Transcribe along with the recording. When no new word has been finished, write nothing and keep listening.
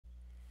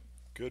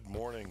Good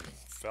morning,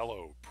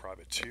 fellow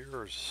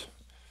privateers,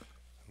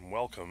 and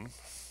welcome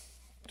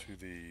to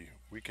the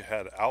week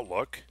ahead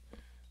outlook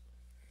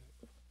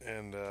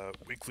and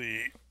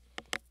weekly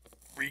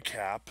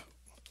recap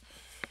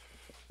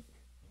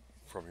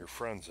from your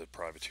friends at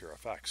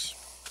PrivateerFX.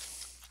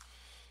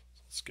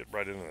 Let's get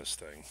right into this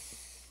thing.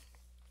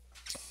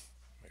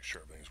 Make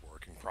sure everything's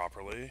working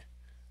properly.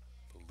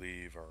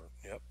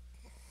 Yep,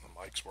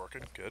 the mic's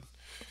working, good.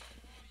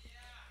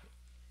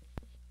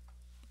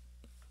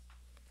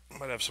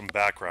 Might have some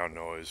background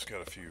noise.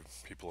 Got a few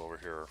people over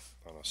here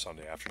on a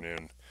Sunday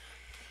afternoon.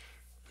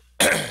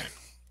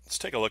 Let's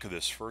take a look at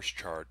this first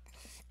chart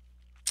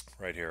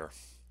right here.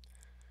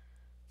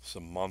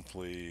 Some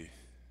monthly.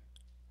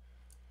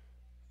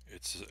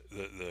 It's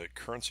the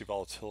currency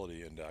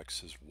volatility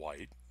index is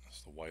white.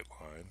 It's the white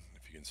line.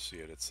 If you can see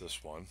it, it's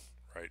this one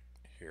right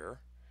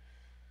here.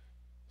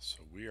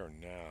 So we are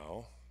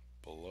now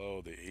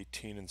below the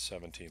 18 and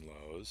 17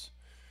 lows.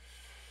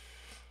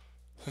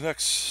 The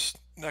next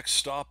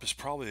stop is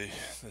probably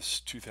this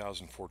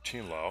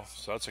 2014 low.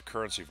 So that's a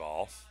currency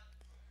vol.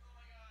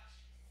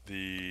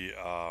 We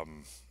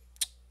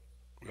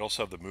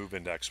also have the move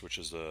index, which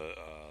is the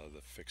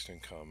fixed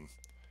income.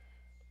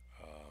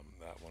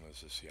 That one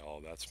is this yellow.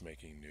 That's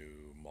making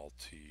new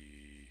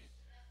multi.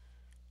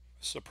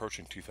 This is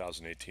approaching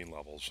 2018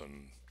 levels,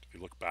 and if you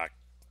look back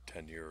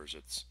 10 years,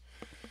 it's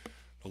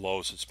the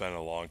lowest it's been in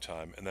a long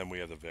time. And then we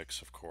have the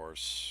VIX, of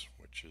course,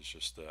 which is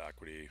just the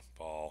equity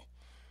vol.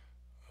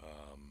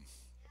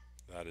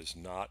 That is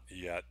not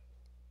yet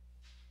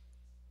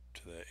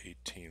to the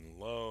 18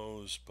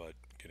 lows, but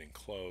getting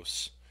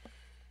close.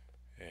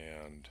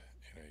 And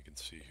you can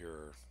see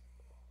here,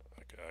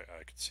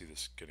 I could see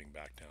this getting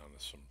back down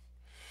to some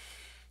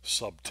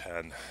sub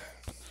 10.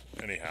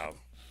 Anyhow,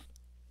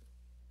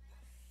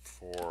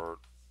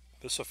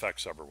 this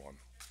affects everyone.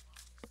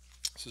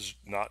 This is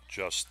not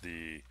just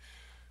the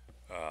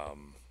the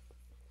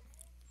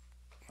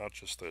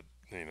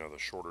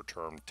shorter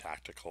term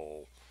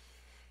tactical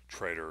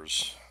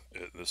traders.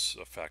 This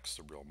affects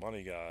the real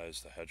money guys,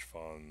 the hedge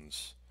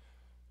funds,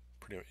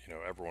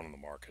 everyone in the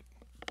market,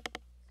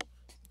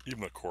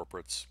 even the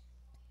corporates.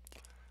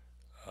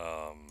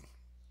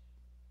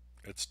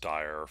 It's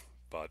dire,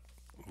 but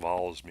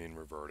vols mean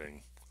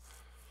reverting.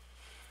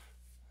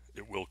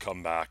 It will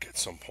come back at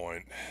some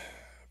point,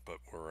 but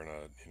we're in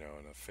a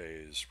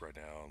phase right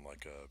now in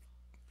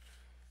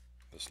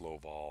this low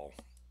vol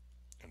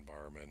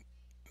environment.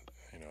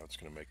 It's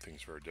going to make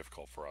things very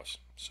difficult for us.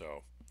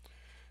 So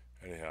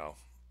anyhow,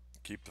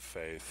 keep the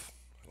faith.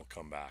 It'll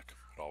come back.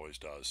 It always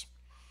does.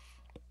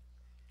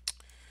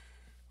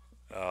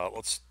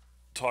 Let's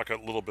talk a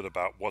little bit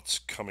about what's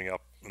coming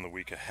up in the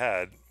week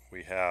ahead.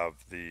 We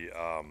have we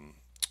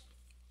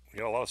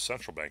got a lot of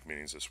central bank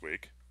meetings this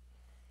week.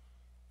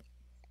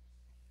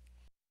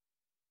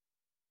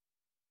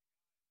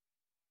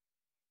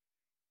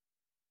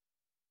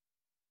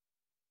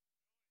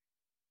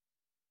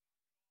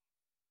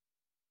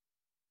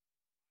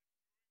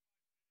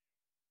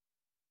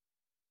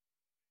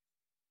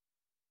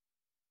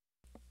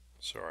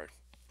 Sorry,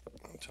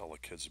 I'll tell the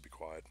kids to be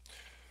quiet.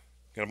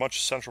 Got a bunch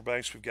of central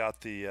banks. We've got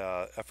the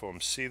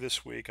FOMC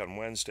this week on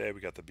Wednesday.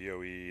 We got the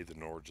BOE, the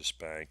Norges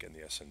Bank, and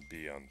the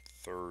SNB on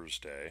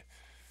Thursday.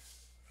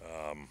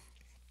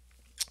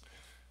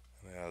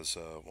 As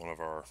one of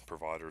our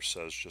providers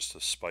says, just to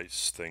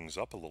spice things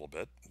up a little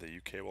bit, the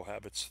UK will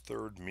have its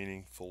third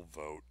meaningful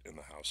vote in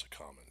the House of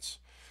Commons,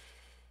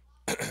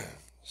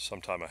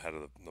 sometime ahead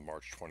of the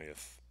March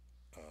 20th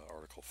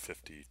Article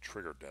 50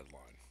 trigger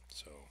deadline.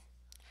 So,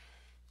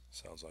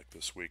 sounds like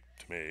this week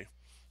to me.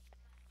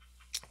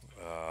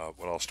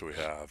 What else do we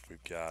have?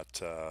 We've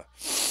got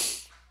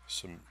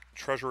some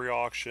treasury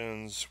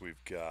auctions.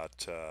 We've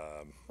got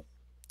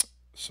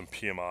some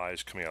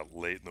PMIs coming out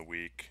late in the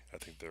week. I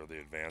think they're the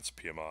advanced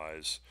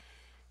PMIs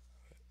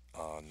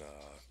on,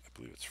 I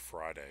believe it's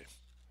Friday.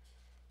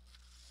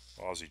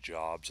 Aussie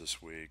jobs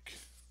this week.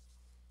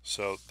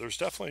 So there's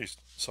definitely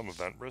some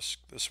event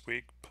risk this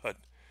week, but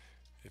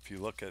if you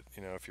look at,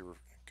 if you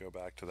go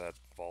back to that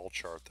vol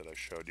chart that I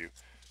showed you,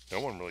 no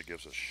one really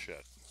gives a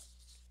shit.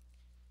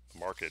 The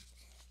market,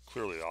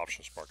 clearly the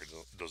options market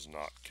does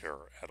not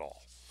care at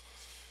all.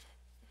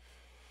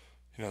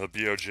 The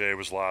BOJ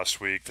was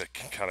last week. That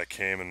kind of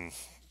came and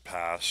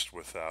passed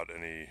without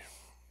any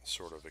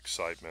sort of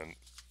excitement,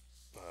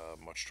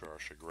 much to our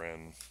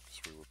chagrin,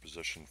 because we were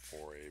positioned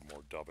for a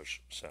more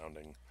dovish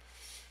sounding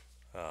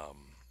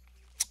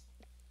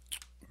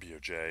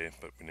BOJ,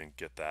 but we didn't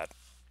get that.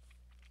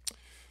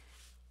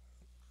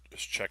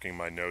 Just checking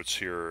my notes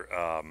here.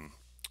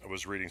 I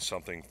was reading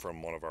something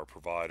from one of our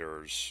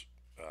providers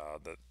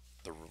that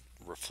the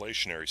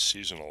reflationary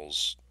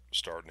seasonals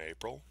start in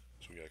April.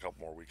 So we got a couple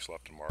more weeks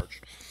left in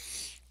March,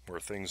 where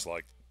things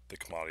like the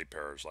commodity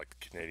pairs, like the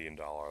Canadian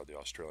dollar, the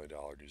Australian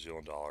dollar, New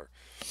Zealand dollar,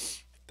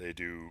 they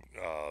do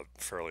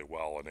fairly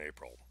well in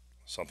April.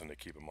 Something to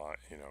keep in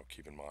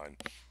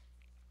mind.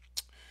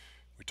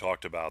 We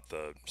talked about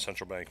the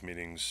central bank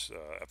meetings,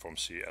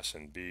 FOMC,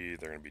 SNB.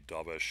 They're going to be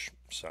dovish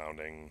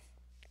sounding,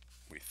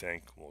 we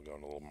think. We'll go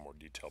into a little more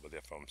detail by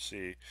the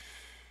FOMC.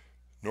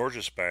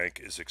 Norges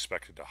Bank is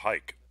expected to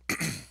hike.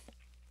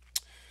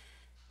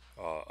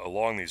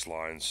 Along these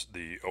lines,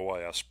 the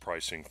OIS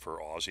pricing for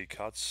Aussie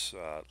cuts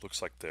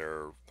looks like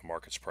the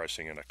market's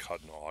pricing in a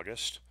cut in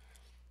August.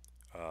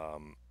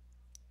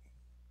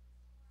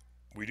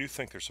 We do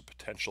think there's a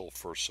potential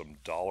for some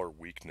dollar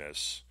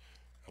weakness,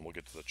 and we'll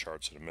get to the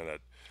charts in a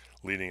minute,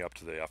 leading up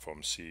to the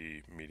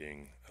FOMC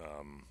meeting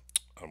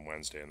on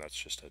Wednesday, and that's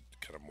just a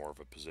kind of more of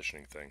a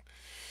positioning thing.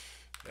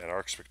 And our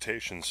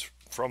expectations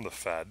from the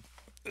Fed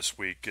this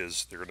week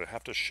is they're going to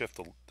have to shift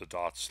the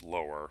dots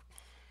lower,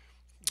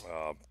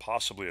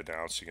 possibly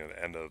announcing an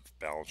end of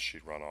balance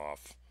sheet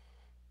runoff,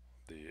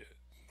 the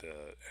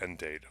end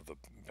date of the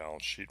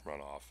balance sheet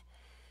runoff.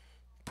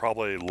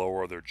 Probably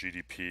lower their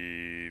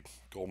GDP.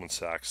 Goldman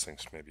Sachs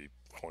thinks maybe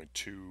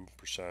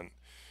 0.2%,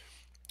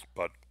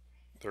 but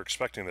they're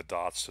expecting the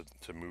dots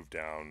to move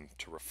down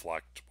to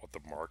reflect what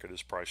the market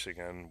is pricing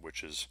in,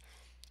 which is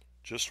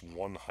just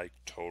one hike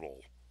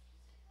total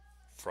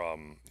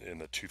from in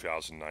the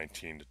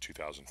 2019 to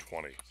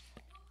 2020.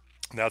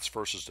 And that's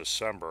versus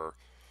December.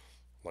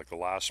 Like the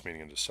last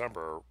meeting in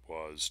December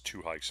was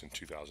 2 hikes in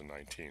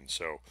 2019.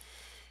 So,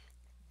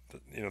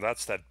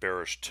 that's that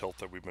bearish tilt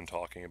that we've been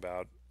talking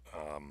about.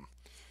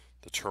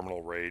 The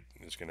terminal rate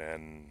is going to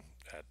end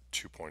at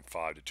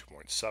 2.5 to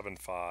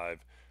 2.75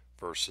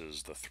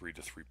 versus the 3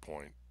 to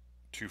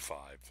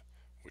 3.25,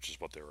 which is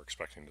what they were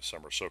expecting in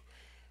December. So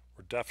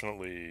we're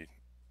definitely,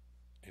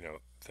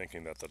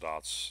 thinking that the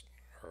dots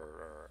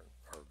are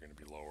going to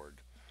be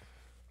lowered,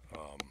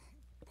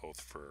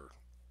 both for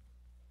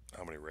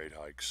how many rate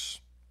hikes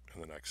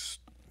in the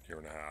next year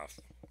and a half.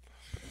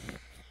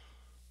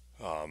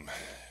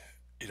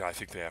 I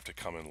think they have to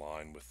come in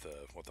line with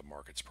what the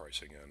market's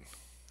pricing in,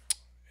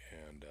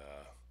 and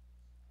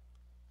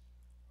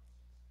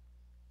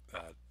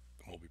that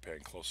we'll be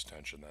paying close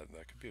attention.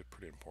 That could be a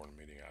pretty important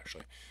meeting,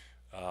 actually.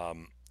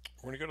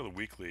 We're going to go to the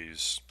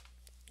weeklies.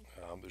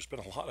 There's been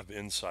a lot of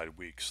inside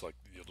weeks. Like,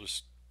 you'll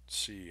just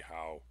see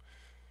how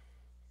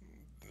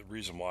the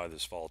reason why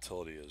this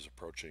volatility is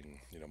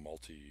approaching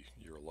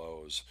multi-year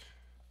lows.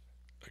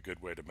 A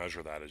good way to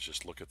measure that is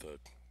just look at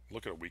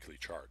a weekly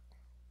chart.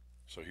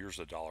 So here's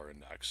the dollar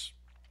index.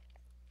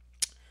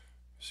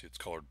 See, it's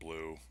colored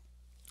blue.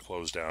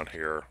 Closed down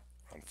here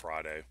on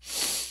Friday,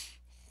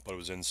 but it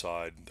was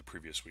inside the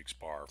previous week's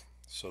bar.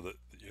 So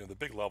the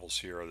big levels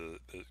here are the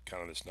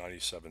kind of this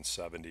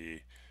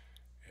 97.70,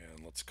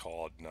 and let's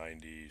call it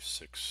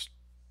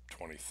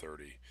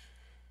 96.20.30.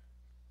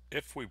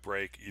 If we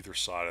break either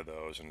side of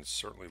those, and it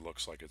certainly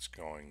looks like it's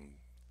going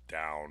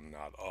down,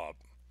 not up,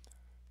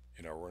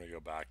 we're going to go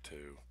back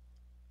to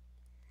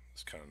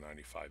this kind of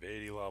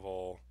 95.80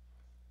 level.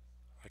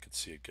 I could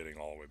see it getting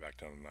all the way back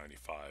down to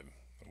 95,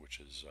 which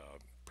is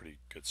pretty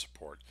good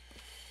support.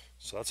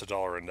 So that's a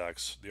dollar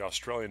index. The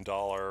Australian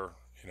dollar,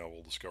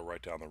 we'll just go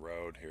right down the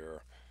road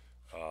here.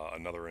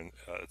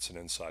 It's an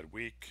inside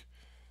week.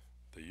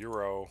 The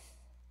euro,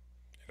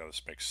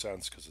 this makes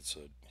sense because it's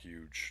a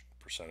huge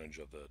percentage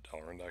of the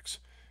dollar index.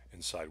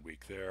 Inside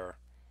week there.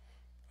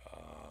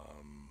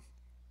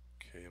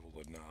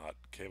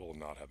 Cable did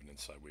not have an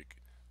inside week.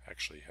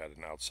 Actually had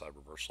an outside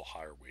reversal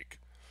higher week,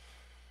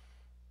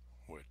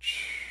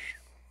 which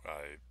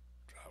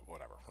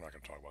whatever. We're not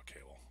going to talk about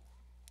cable.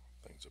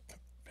 Things a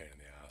pain in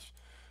the ass.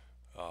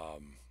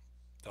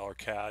 Dollar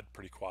CAD,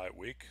 pretty quiet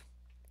week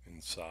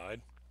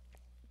inside.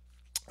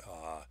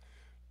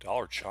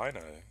 Dollar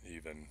China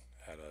even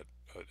had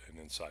an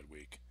inside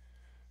week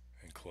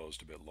and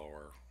closed a bit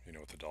lower.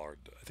 With the dollar,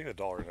 I think the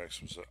dollar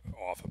index was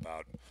off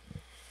about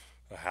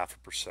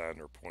 0.5%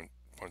 or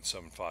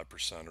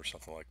 0.75% or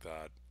something like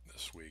that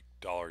this week.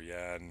 Dollar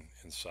yen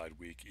inside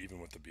week, even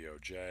with the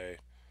BOJ.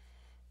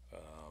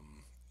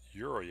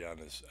 Euro yen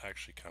is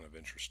actually kind of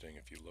interesting.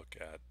 If you look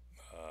at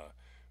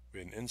we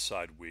had an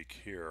inside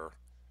week here,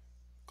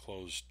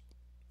 closed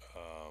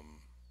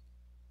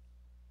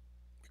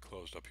we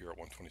closed up here at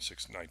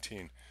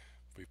 126.19.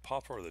 If we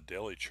pop over the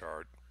daily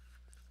chart,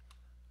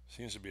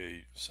 seems to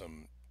be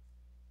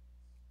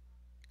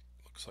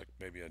looks like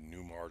maybe a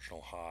new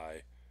marginal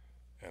high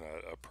and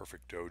a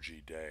perfect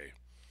doji day.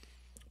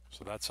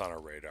 So that's on our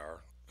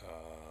radar.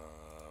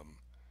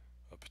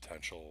 A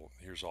potential.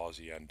 Here's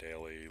Aussie yen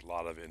daily. A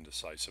lot of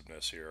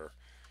indecisiveness here.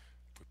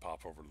 If we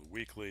pop over to the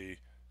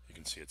weekly, you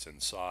can see it's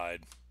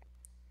inside.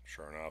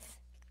 Sure enough.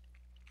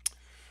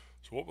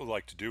 So what we'd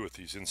like to do with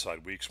these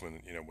inside weeks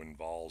when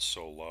vol's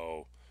so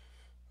low,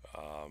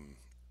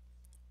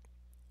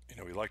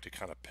 we like to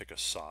kind of pick a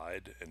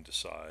side and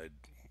decide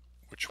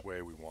which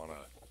way we want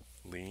to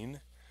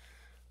lean.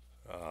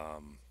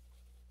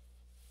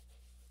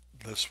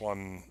 This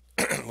one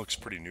looks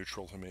pretty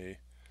neutral to me.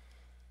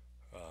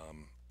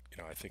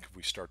 I think if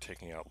we start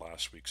taking out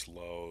last week's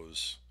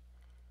lows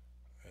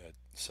at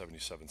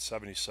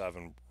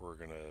 77.77, we're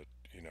gonna,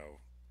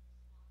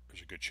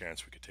 there's a good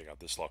chance we could take out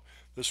this low.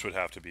 This would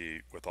have to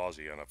be with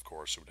Aussie yen, of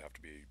course. It would have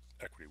to be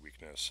equity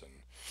weakness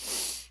and,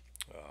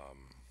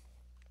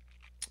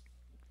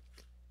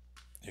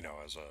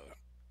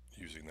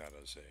 using that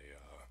as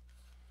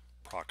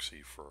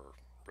proxy for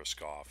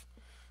risk off.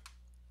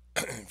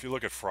 If you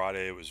look at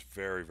Friday, it was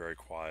very, very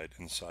quiet.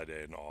 Inside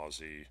day in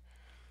Aussie,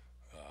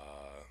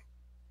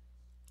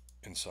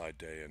 inside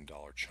day in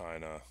dollar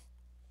China,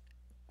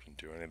 didn't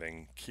do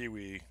anything.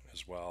 Kiwi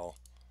as well,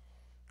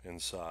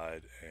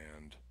 inside,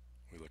 and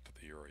we looked at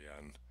the euro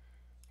yen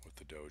with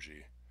the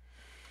doji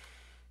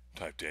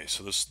type day.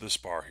 So this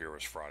bar here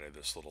was Friday.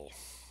 This little,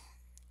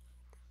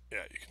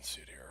 yeah, you can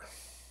see it here.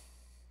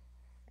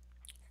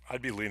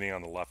 I'd be leaning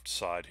on the left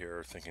side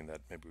here, thinking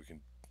that maybe we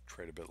can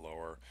trade a bit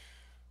lower.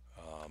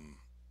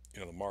 You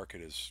know, the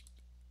market is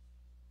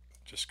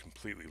just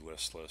completely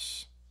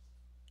listless.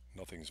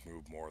 Nothing's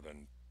moved more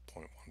than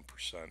 0.1%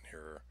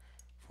 here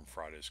from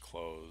Friday's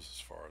close,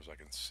 as far as I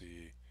can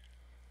see.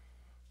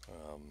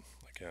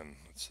 Again,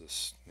 it's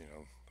this, you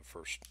know, the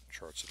first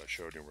charts that I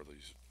showed you were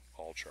these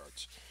all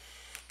charts.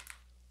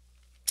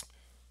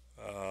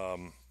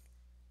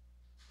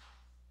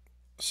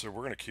 So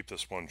we're going to keep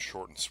this one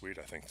short and sweet,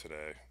 I think,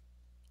 today.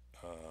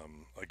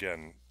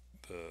 Again,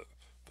 the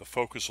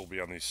focus will be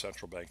on these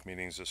central bank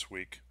meetings this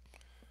week,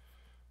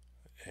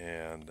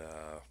 and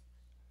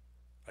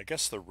I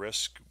guess the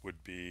risk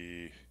would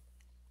be,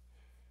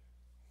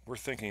 we're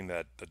thinking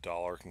that the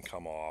dollar can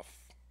come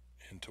off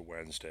into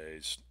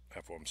Wednesday's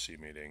FOMC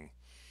meeting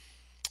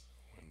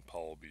when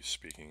Powell will be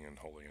speaking and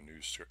holding a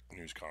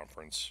news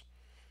conference.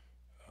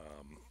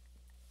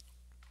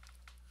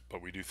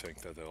 But we do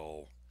think that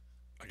they'll,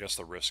 I guess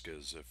the risk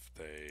is if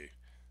they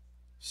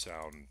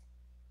sound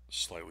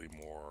slightly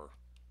more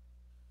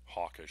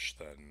hawkish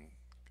than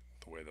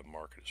the way the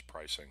market is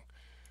pricing.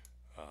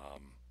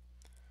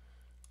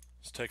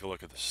 Let's take a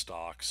look at the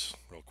stocks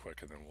real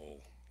quick, and then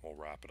we'll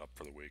wrap it up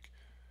for the week.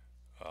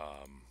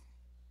 Oh,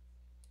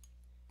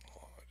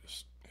 I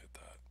just hit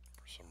that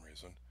for some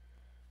reason.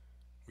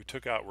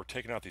 We're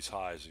taking out these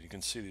highs, and you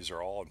can see these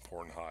are all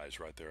important highs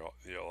right there.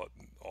 You know,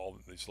 all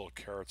these little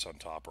carrots on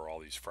top are all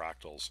these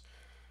fractals.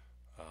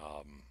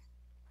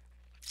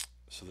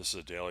 So this is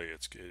a daily.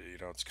 It's, you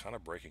know, it's kind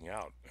of breaking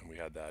out, and we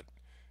had that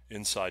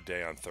inside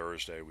day on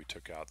Thursday. We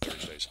took out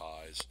Thursday's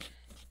highs,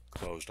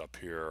 closed up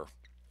here.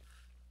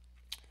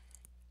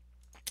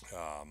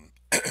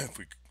 If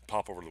we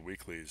pop over to the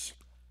weeklies,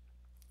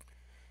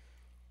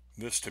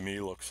 this to me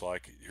looks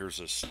like, here's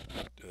this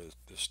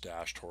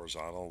dashed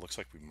horizontal. Looks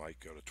like we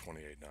might go to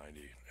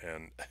 28.90,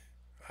 and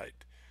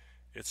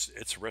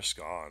it's risk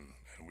on,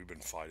 and we've been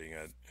fighting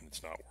it, and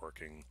it's not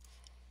working.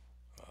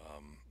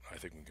 I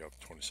think we can go up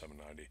to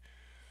 27.90.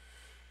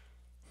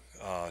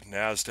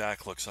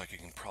 NASDAQ looks like it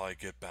can probably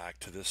get back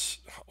to this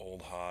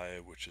old high,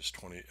 which is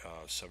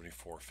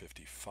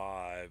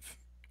 74.55.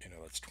 You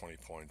know, that's 20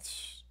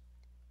 points.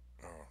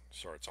 Oh,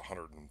 sorry, it's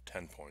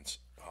 110 points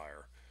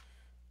higher.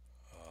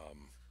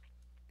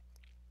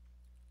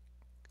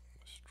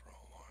 Let's draw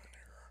a line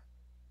here.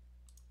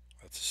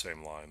 That's the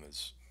same line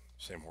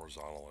same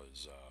horizontal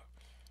as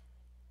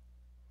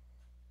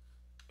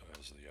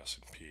the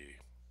S&P,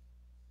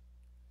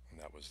 and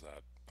that was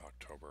that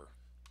October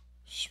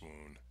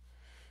swoon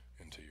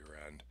into year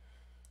end.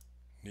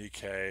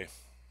 Nikkei,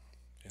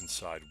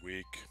 inside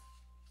week.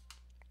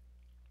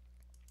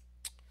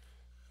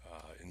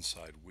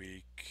 Inside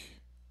week.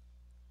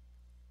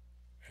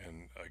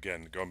 And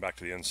again, going back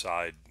to the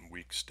inside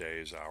weeks,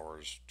 days,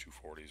 hours,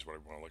 240s,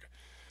 whatever you want to look at.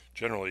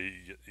 Generally,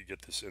 you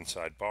get this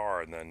inside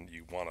bar, and then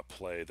you want to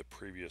play the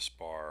previous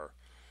bar.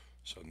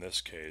 So in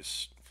this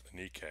case, for the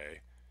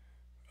Nikkei,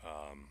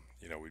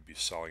 you know, we'd be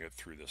selling it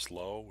through this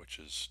low, which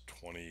is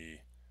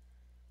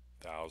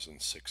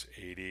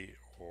 20,680,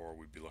 or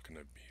we'd be looking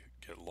to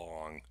get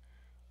long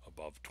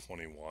above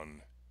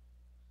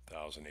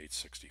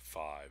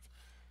 21,865.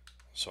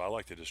 So I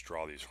like to just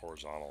draw these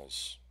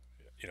horizontals.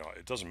 You know,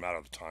 it doesn't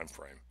matter the time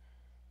frame,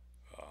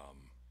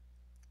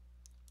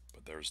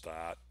 but there's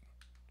that.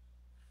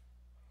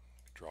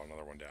 Draw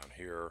another one down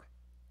here,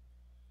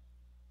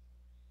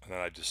 and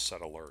then I just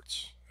set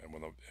alerts. And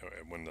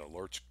when the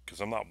alerts, because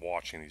I'm not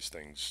watching these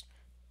things,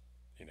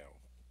 you know,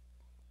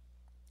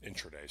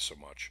 intraday so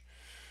much.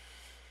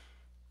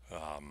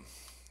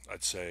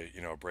 I'd say,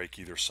 you know, break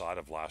either side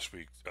of last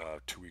week,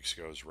 2 weeks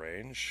ago's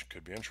range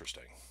could be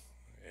interesting.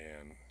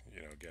 And,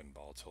 you know, again,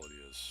 volatility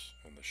is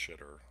in the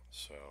shitter.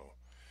 So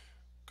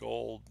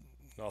gold,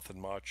 nothing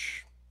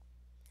much,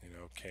 you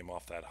know, came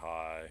off that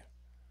high,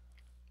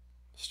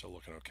 still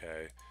looking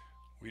okay.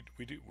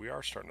 We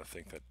are starting to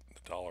think that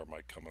the dollar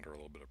might come under a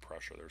little bit of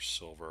pressure. There's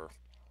silver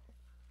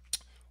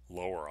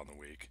lower on the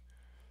week.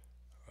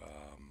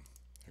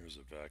 Here's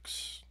a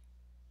VEX,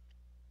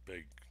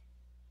 big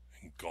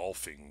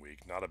engulfing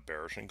week, not a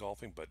bearish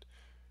engulfing, but,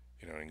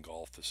 you know,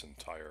 engulf this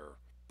entire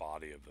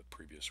body of the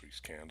previous week's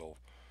candle.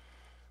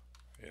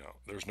 You know,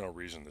 there's no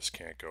reason this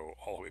can't go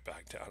all the way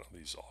back down to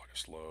these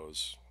August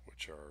lows,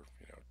 which are,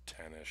 you know,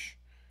 10-ish.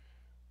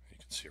 You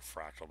can see a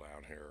fractal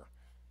down here.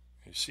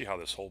 You see how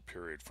this whole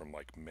period from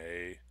like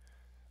May,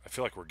 I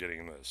feel like we're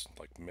getting this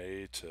like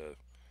May to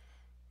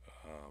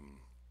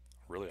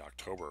really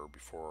October,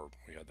 before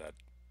we had that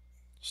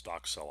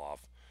stock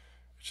sell-off.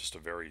 It's just a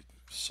very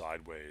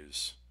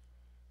sideways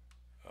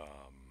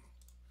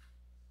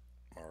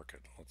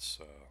market. Let's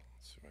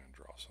see if I can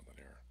draw something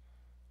here.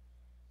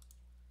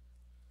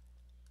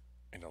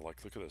 You know,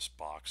 like look at this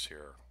box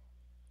here.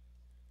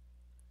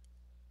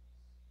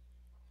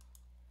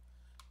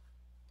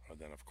 And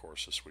then of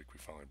course this week we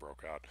finally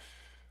broke out.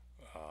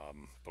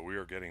 But we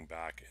are getting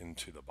back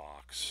into the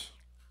box,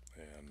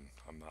 and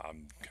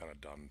I'm kind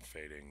of done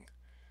fading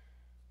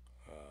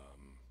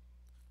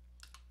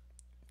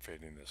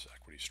this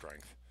equity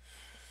strength.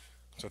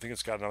 So I think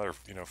it's got another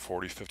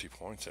 40, 50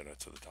 points in it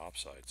to the top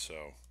side.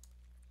 So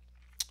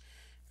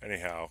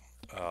anyhow,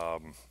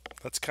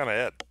 that's kind of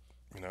it.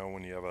 You know,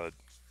 when you have a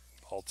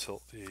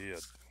volatility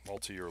at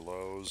multi-year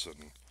lows,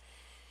 and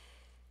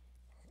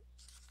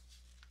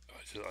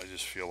I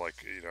just feel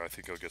like I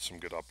think I'll get some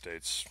good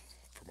updates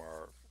from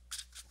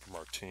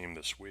our team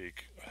this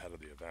week ahead of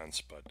the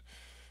events. But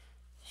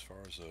as far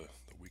as the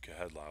week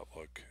ahead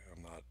outlook,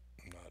 I'm not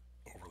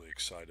overly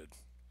excited.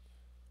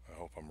 I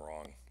hope I'm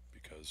wrong,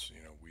 because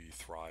we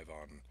thrive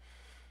on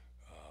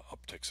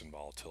upticks in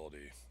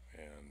volatility,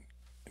 and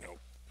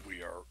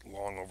we are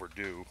long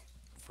overdue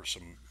for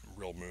some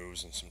real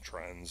moves and some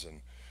trends.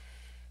 And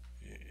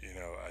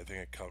I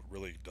think it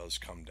really does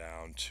come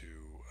down to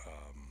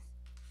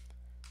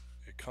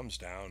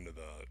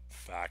the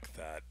fact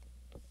that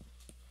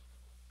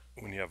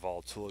when you have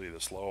volatility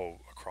this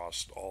low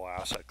across all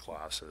asset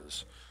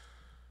classes,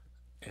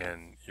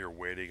 and you're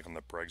waiting on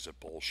the Brexit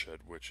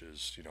bullshit, which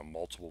is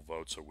multiple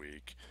votes a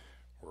week.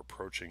 We're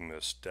approaching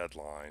this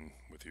deadline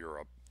with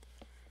Europe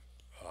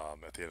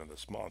at the end of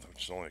this month,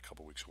 which is only a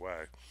couple weeks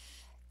away.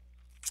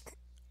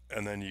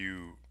 And then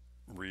you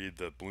read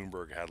the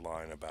Bloomberg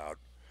headline about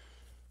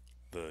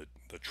the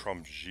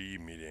Trump-Xi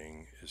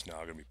meeting is now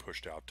going to be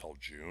pushed out till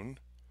June.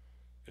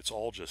 It's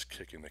all just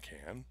kicking the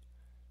can,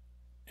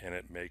 and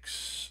it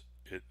makes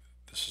it.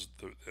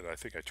 And I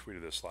think I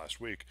tweeted this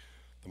last week.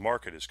 The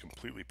market is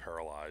completely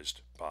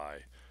paralyzed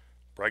by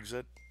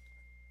Brexit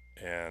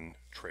and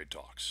trade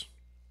talks.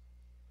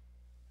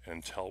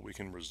 Until we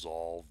can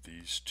resolve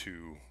these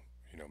two,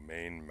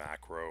 main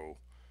macro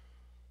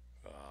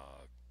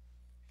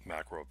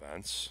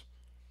events,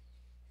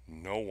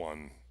 no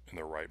one in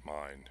their right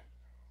mind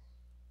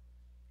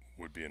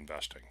would be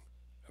investing.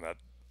 And that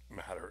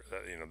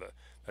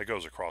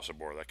goes across the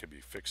board. That could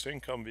be fixed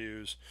income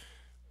views.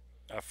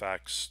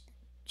 FX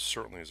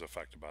certainly is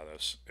affected by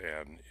this,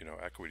 and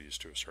equities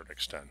to a certain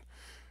extent.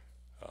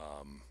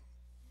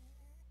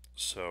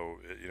 So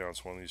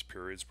it's one of these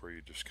periods where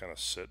you just kind of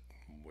sit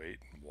and wait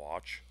and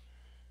watch,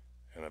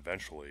 and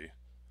eventually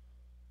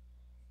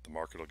the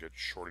market will get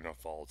short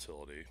enough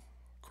volatility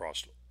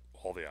across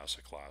all the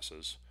asset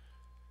classes,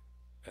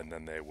 and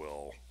then they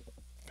will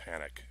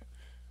panic,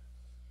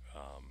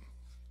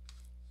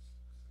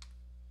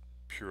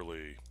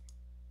 purely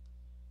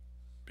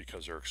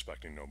because they're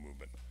expecting no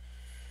movement.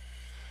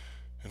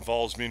 And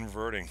vols mean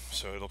reverting,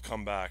 so it'll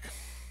come back.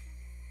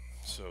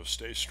 So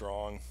stay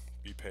strong,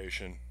 be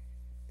patient,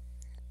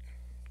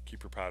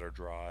 keep your powder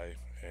dry,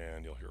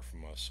 and you'll hear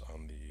from us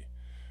on the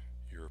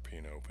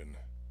European Open.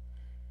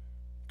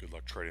 Good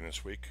luck trading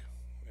this week,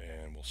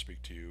 and we'll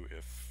speak to you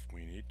if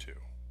we need to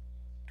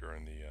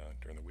during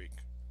the week.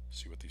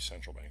 See what these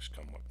central banks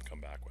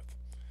come back with.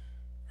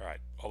 All right,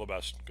 all the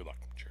best. Good luck.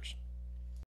 Cheers.